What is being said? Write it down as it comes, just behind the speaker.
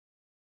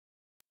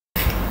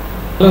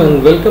Hello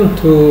and welcome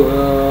to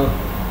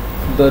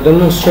the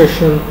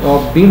demonstration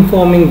of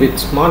beamforming with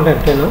smart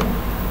antenna.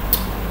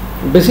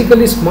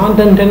 Basically, smart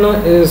antenna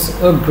is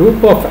a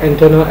group of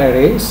antenna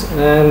arrays,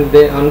 and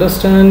they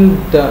understand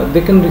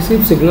they can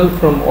receive signal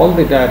from all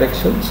the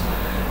directions,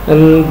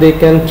 and they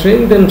can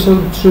train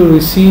themselves to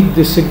receive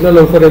the signal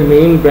over a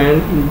main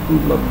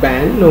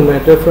band no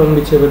matter from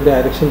whichever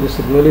direction the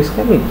signal is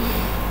coming.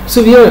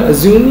 So we are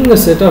assuming a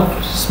set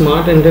of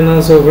smart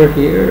antennas over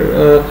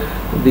here.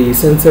 The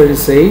sensor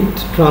is 8,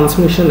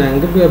 transmission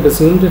angle, we have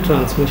assumed the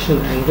transmission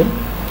angle.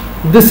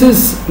 This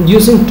is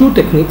using two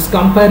techniques,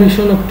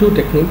 comparison of two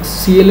techniques,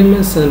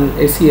 CLMS and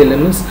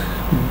ACLMS.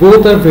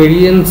 Both are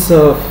variants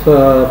of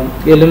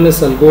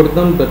LMS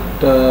algorithm, but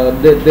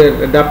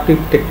they're adaptive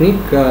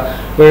technique,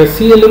 where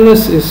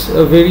CLMS is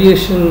a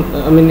variation,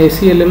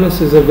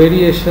 ACLMS is a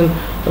variation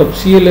of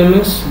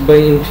CLMS by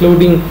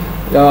including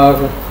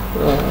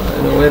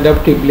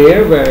adaptive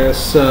layer,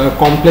 whereas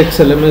complex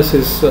LMS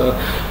is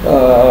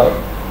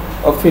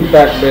a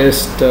feedback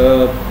based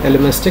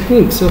LMS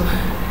technique. So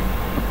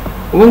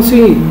once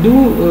we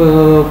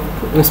do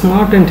a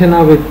smart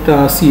antenna with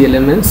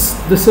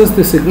CLMS, this is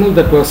the signal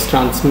that was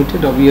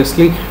transmitted.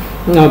 Obviously,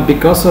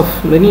 because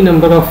of many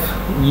number of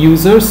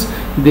users,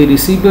 the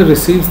receiver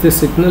receives the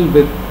signal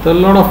with a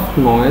lot of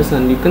noise,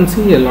 and you can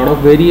see a lot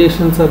of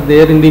variations are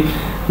there in the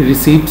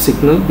received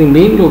signal. The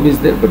main lobe is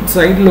there, but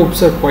side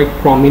lobes are quite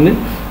prominent.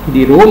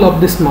 The role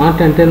of the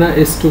smart antenna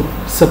is to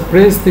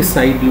suppress the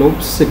side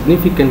lobes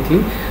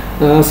significantly,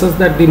 such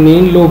that the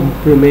main lobe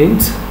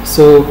remains.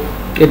 So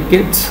it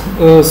gets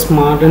a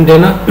smart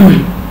antenna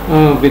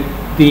with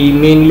the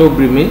main lobe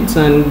remains,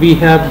 and we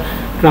have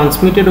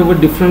transmitted over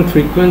different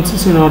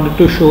frequencies in order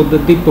to show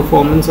that the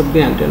performance of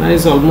the antenna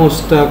is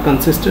almost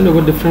consistent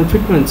over different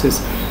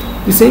frequencies.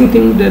 The same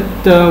thing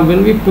that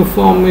when we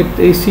perform with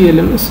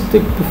ACLMS, the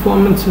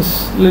performance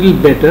is a little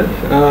better,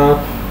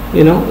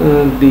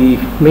 the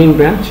main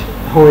branch.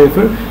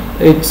 However,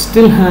 it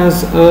still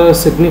has a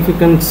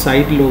significant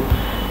side lobe.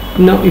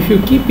 Now if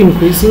you keep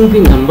increasing the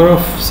number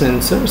of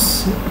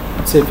sensors,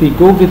 so if we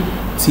go with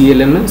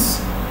CLMS,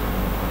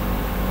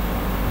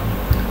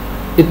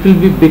 it will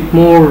be a bit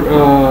more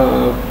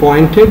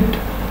pointed.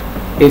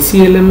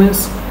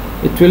 ACLMS,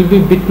 it will be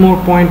a bit more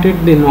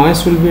pointed, the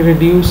noise will be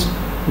reduced.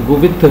 Go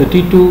with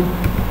 32.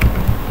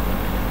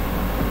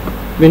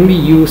 When we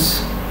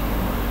use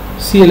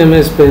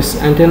CLMS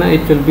based antenna,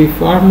 it will be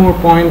far more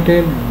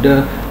pointed,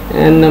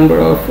 and number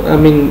of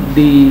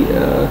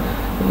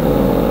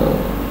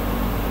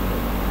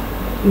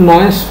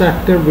noise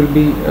factor will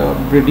be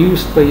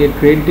reduced by a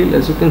great deal.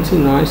 As you can see,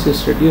 noise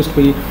is reduced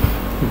by a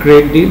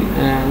great deal.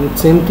 And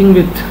same thing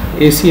with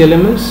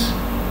ACLMS,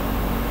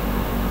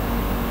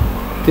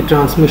 the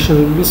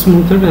transmission will be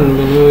smoother, and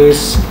when you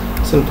is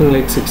something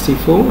like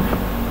 64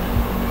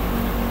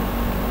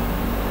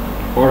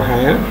 or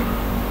higher,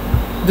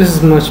 this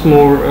is much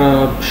more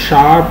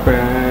sharp,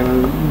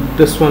 and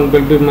this one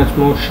will be much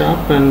more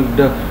sharp, and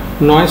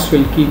noise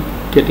will keep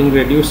getting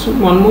reduced.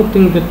 One more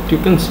thing that you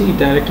can see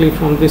directly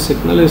from the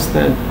signal is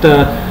that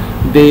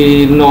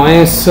the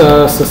noise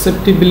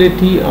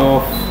susceptibility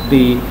of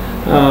the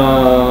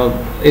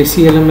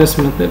ACLMS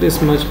method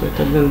is much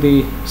better than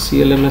the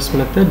CLMS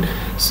method.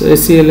 So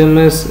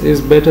ACLMS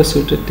is better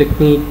suited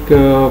technique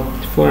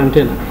for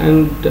antenna,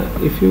 and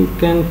if you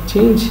can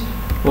change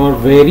or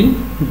vary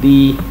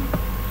the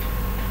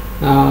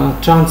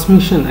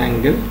transmission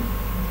angle,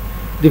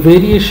 the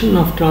variation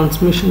of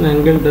transmission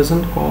angle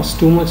doesn't cause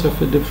too much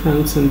of a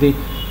difference in the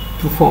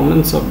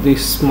performance of the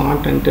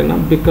smart antenna,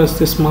 because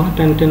the smart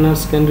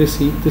antennas can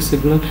receive the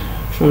signal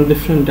from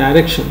different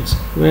directions.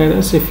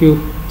 Whereas if you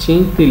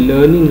change the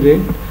learning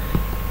rate,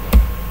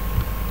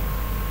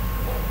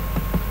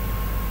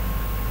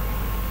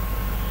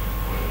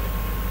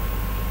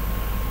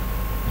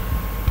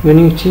 when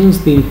you change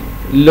the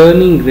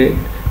learning rate,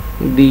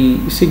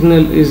 the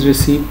signal is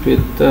received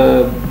with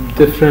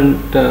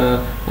different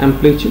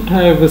amplitude.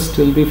 However,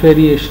 still the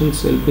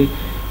variations will be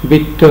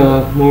bit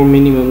more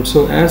minimum.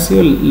 So as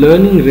your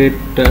learning rate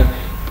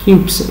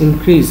keeps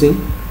increasing,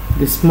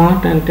 the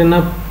smart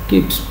antenna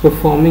keeps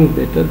performing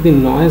better, the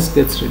noise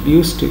gets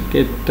reduced to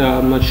get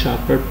much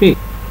sharper peak.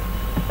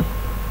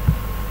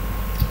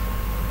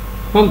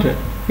 Alright,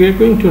 we are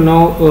going to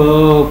now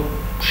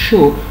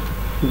show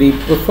the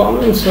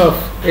performance of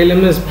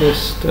LMS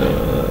based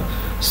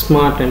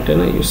smart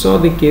antenna. You saw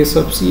the case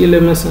of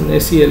CLMS and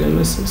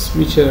ACLMS,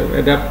 which are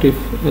adaptive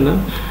enough.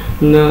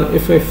 Now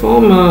if I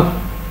form a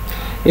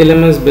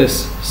LMS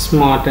based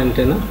smart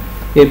antenna,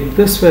 if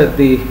this were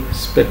the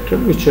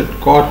spectrum which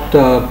had got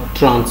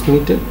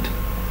transmitted,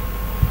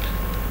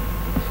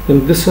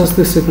 and this was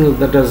the signal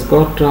that has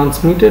got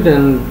transmitted,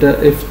 and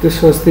if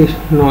this was the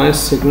noise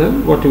signal,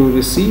 what you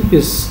receive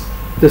is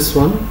this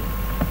one.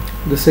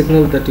 The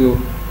signal that you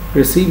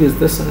receive is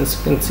this, and as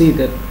you can see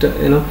that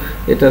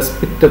it has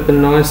picked up a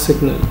noise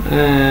signal,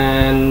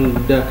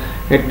 and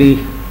at the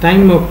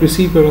time of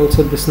receiver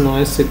also this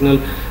noise signal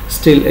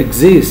still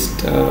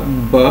exists,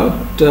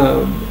 but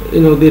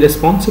the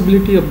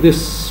responsibility of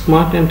this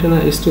smart antenna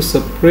is to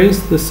suppress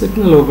the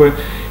signal over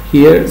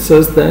here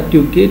such that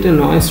you get a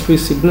noise-free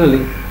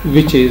signaling,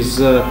 which is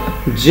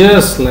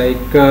just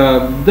like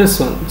this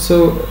one.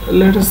 So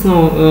let us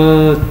now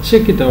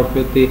check it out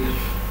with the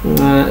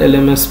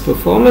LMS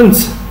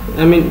performance.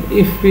 I mean,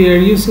 if we are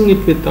using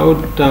it without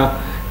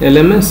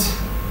LMS,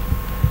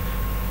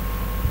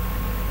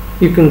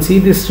 you can see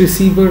this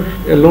receiver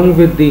along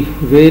with the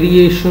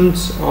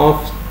variations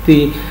of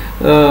the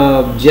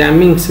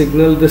jamming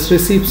signal. This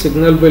received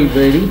signal will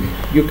vary.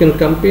 You can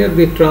compare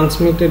the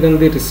transmitted and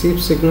the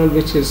received signal,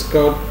 which is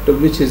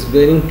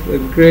varying a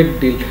great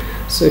deal.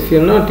 So if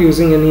you're not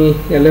using any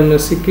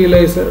LMS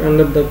equalizer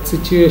under that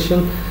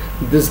situation,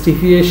 this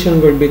deviation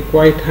will be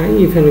quite high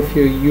even if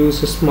you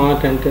use a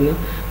smart antenna.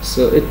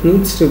 So it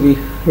needs to be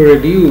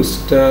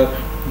reduced.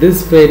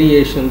 These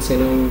variations,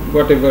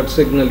 whatever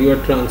signal you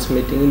are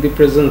transmitting in the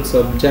presence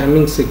of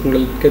jamming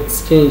signal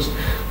gets changed.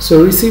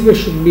 So receiver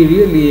should be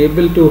really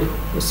able to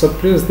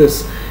suppress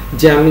this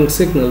jamming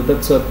signal.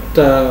 That's what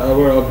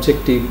our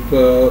objective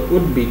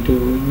would be, to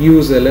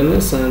use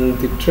LMS and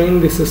to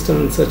train the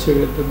system in such a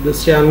way that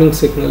this jamming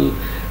signal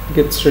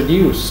gets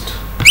reduced.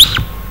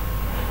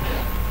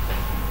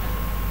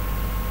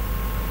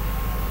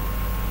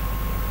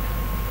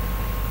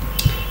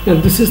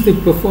 And this is the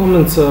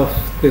performance of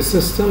the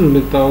system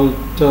without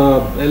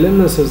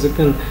LMS. As you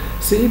can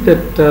see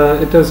that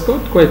it has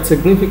got quite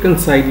significant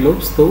side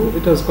lobes, though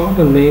it has got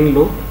a main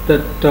lobe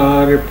that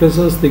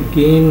represents the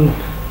gain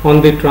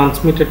on the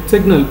transmitted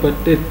signal,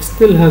 but it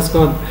still has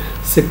got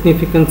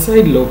significant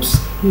side lobes.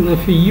 Now,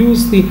 if you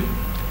use the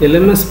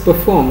LMS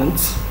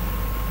performance,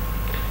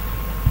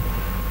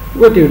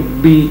 what you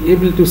would be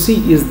able to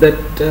see is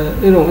that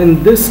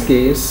in this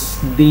case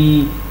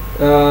the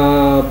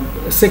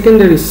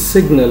secondary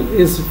signal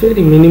is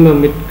very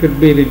minimum. It could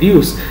be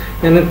reduced,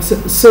 and it's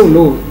so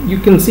low. You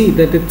can see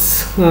that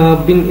it's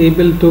been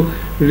able to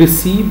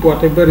receive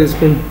whatever has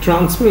been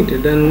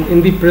transmitted, and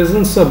in the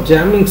presence of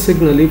jamming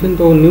signal, even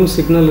though new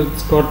signal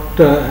it's got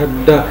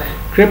had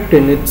crept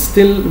in, it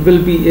still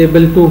will be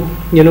able to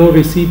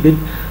receive it,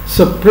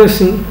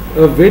 suppressing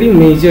a very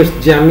major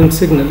jamming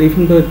signal.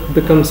 Even though it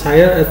becomes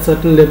higher at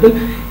certain level,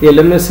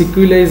 LMS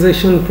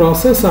equalization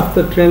process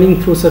after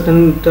training through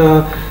certain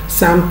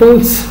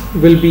samples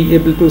will be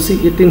able to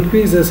see it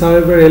increases.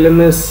 However,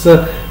 LMS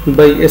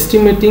by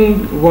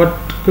estimating what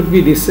could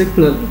be the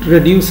signal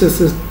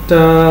reduces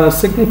it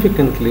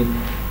significantly.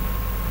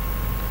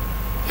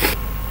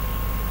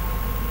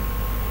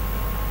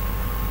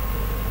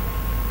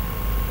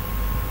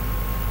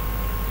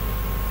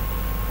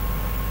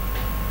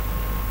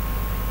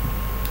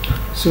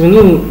 So when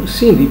you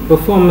see the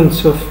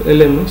performance of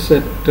LMS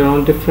at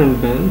around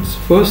different bands,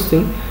 first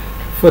thing,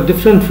 for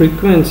different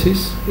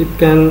frequencies it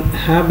can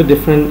have a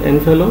different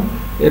envelope.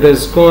 It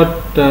has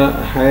got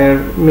higher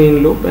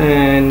main lobe,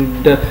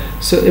 and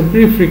so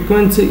every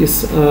frequency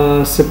is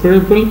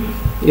separable.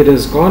 It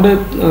has got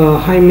a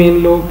high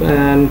main lobe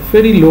and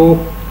very low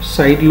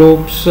side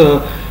lobes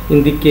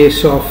in the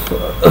case of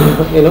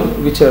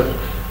which are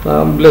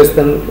less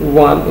than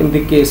 1 in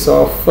the case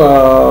of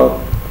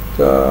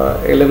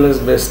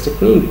LMS based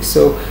technique.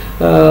 So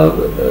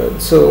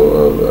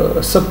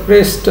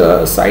suppressed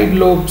side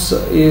lobes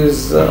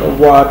is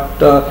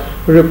what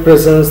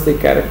represents the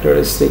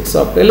characteristics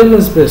of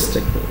LMS based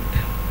technique.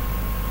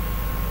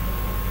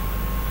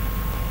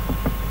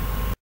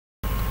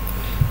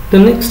 The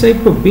next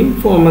type of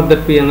beamformer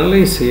that we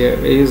analyze here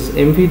is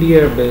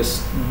MVDR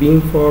based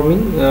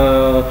beamforming.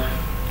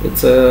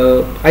 It's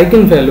a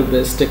eigenvalue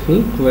based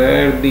technique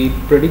where the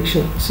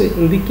prediction, say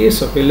in the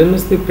case of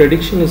LMS, the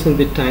prediction is in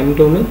the time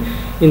domain.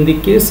 In the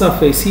case of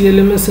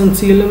ACLMS and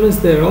CLMS,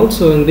 they are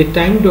also in the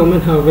time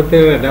domain. However,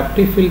 they are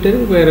adaptive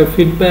filtering where a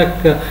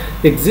feedback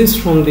exists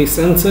from the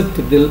sensor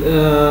to the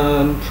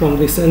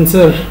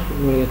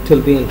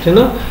till the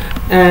antenna.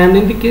 And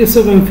in the case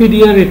of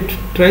MVDR, it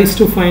tries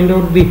to find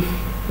out the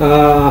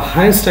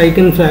highest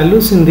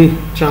eigenvalues in the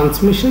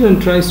transmission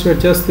and tries to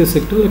adjust the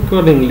signal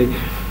accordingly.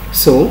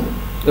 So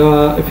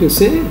if you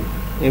say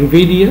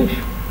MVDR,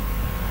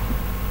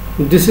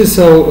 this is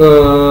how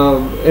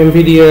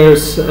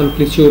MVDR's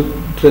amplitude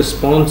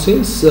response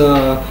is.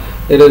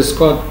 It has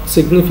got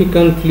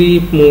significantly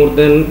more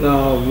than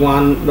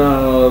one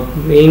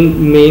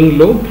main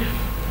lobe.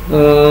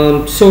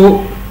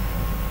 So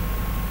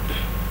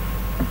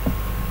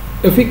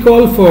if we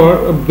call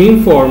for a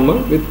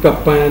beamformer with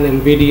kappa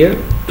and MVDR,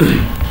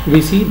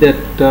 we see that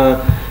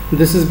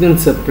this has been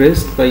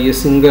suppressed by a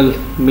single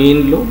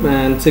main lobe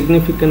and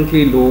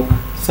significantly low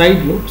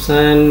side lobes,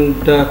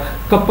 and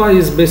kappa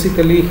is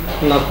basically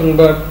nothing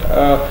but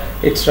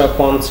extra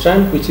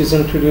constant which is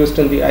introduced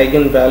in the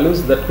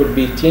eigenvalues that could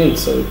be changed.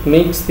 So it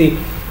makes the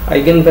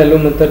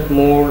eigenvalue method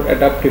more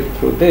adaptive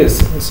through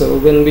this. So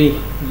when we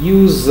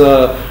use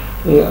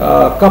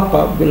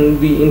kappa, when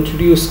we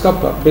introduce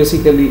kappa,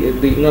 basically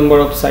the number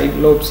of side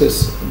lobes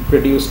is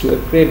reduced to a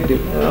great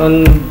deal,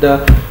 and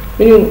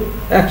when you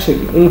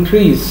actually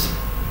increase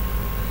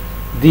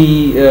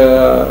the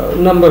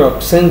number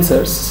of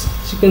sensors,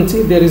 you can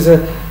see there is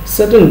a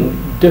certain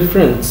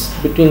difference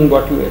between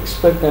what you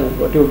expect and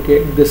what you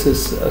get. This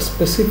is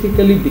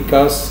specifically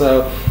because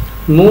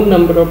more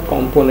number of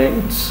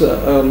components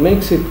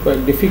makes it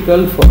quite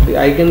difficult for the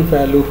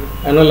eigenvalue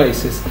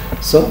analysis.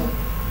 So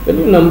when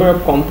your number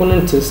of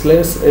components is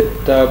less,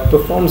 it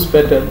performs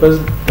better, but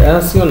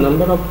as your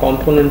number of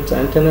components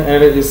antenna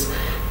array is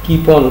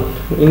keep on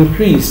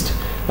increased,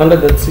 under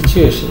that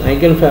situation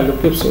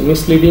eigenvalue gives you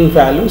misleading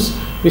values,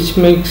 which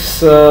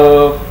makes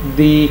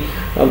the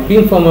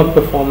beamformer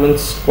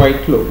performance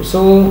quite low.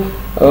 So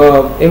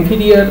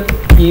MVDR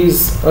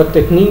is a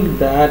technique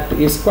that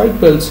is quite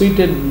well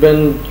suited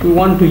when you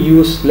want to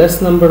use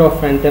less number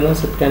of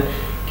antennas. It can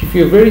give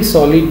you a very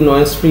solid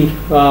noise free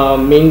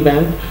main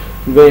band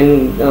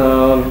when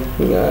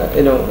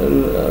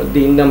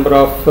the number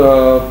of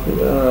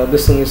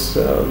this thing is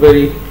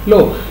very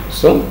low.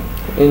 So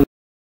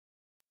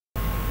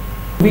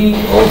we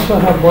also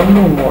have one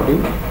more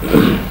module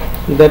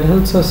that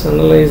helps us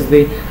analyze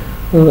the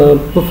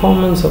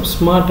performance of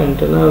smart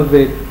antenna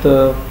with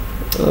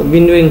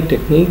windowing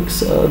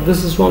techniques.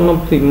 This is one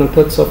of the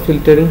methods of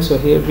filtering. So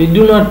here we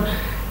do not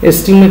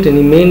estimate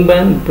any main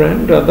band,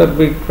 rather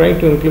we try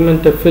to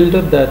implement a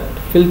filter that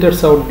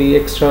filters out the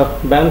extra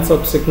bands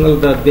of signal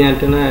that the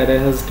antenna array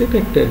has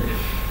detected.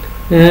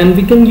 And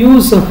we can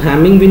use a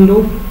Hamming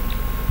window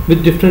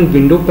with different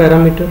window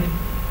parameter,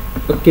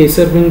 a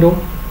Kaiser window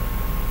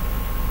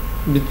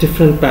with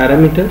different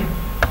parameter,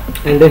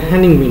 and a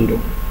Hanning window.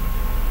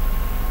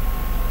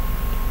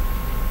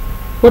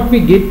 What we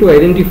get to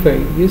identify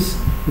is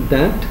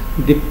that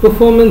the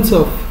performance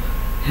of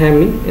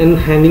Hamming and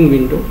Hanning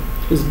window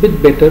is a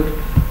bit better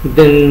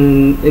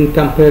than in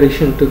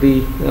comparison to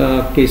the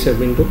Kaiser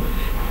window.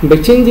 By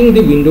changing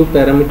the window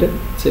parameter,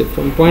 say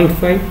from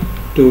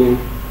 0.5 to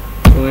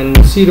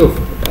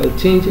 1.05, I'll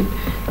change it.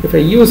 If I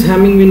use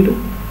Hamming window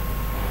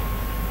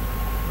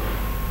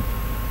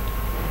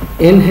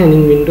and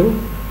Hanning window,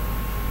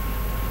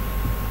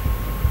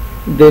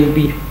 there will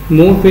be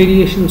more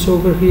variations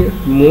over here,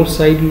 more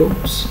side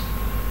lobes,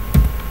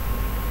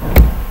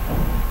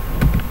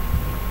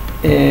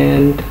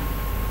 and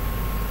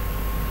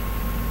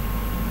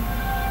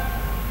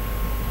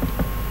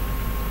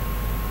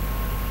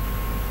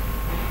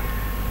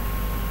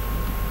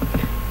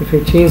if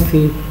I change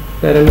the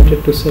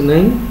parameter to say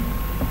 9,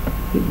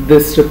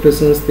 this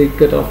represents the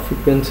cutoff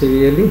frequency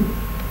really.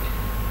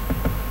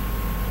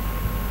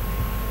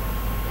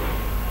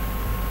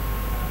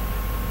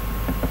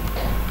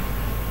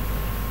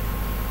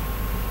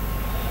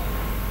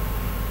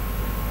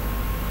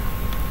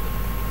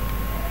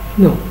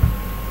 Now,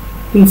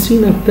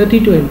 instead of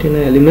 32 antenna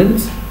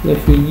elements,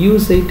 if we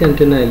use 8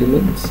 antenna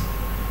elements,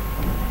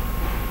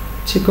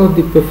 check out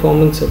the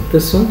performance of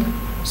this one.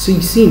 So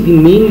you see the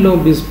main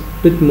lobe is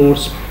a bit more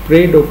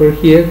spread over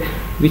here,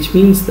 which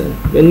means that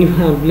when you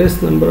have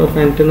less number of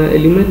antenna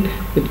element,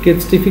 it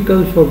gets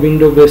difficult for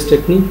window based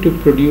technique to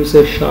produce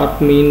a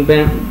sharp main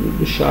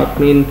band, sharp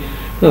main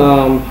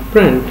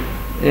brand,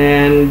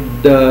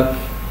 and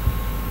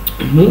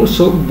more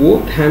so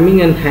both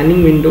Hamming and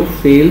Hanning window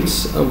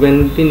fails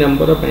when the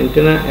number of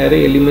antenna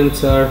array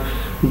elements are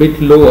a bit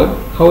lower.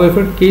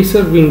 However,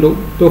 Kaiser window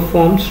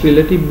performs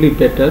relatively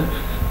better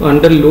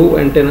under low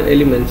antenna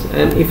elements,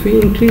 and if we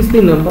increase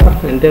the number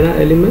of antenna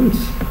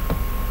elements,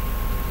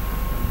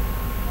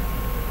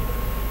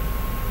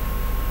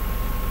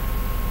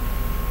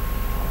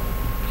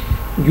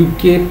 you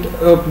get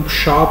a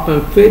sharp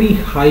and very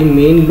high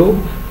main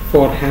lobe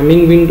for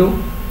Hamming window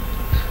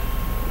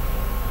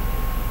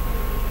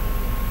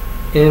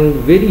and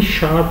very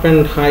sharp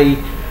and high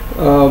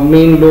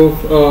main lobe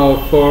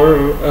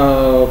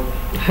for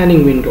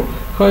Hanning window.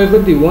 However,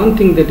 the one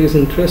thing that is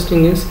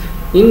interesting is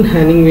in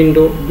Hanning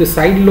window the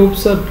side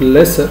lobes are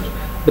lesser,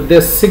 but they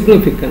are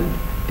significant.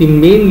 The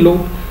main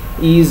lobe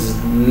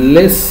is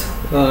less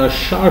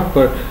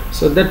sharper,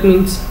 so that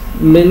means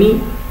many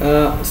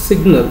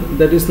signal,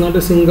 that is not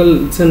a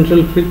single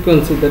central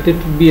frequency, that it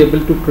will be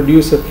able to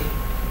produce a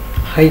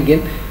high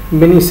gain,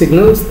 many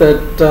signals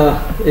that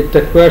it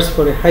requires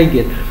for a high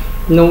gain.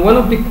 Now, one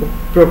of the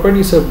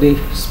properties of the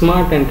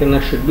smart antenna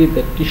should be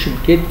that you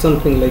should get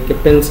something like a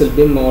pencil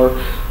beam, or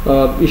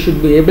you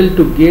should be able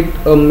to get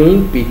a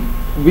main peak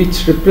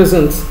which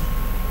represents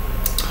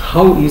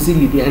how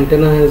easily the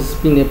antenna has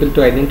been able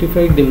to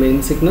identify the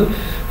main signal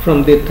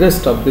from the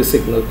rest of the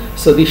signal.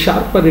 So the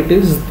sharper it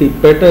is, the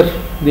better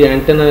the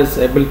antenna is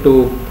able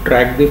to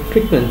track the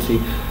frequency.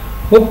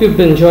 Hope you've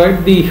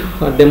enjoyed the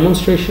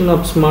demonstration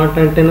of smart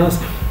antennas.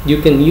 You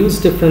can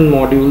use different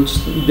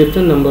modules,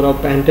 different number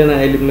of antenna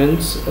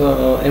elements,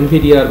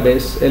 MVDR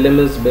based,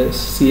 LMS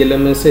based,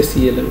 CLMS,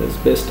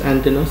 ACLMS based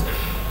antennas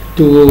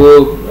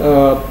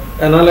to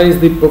analyze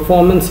the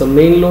performance of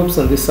main lobes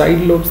and the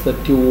side lobes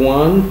that you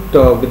want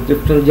with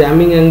different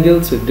jamming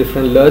angles, with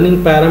different learning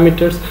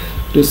parameters,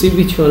 to see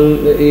which one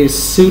is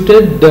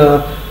suited.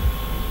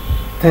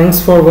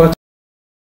 Thanks for watching.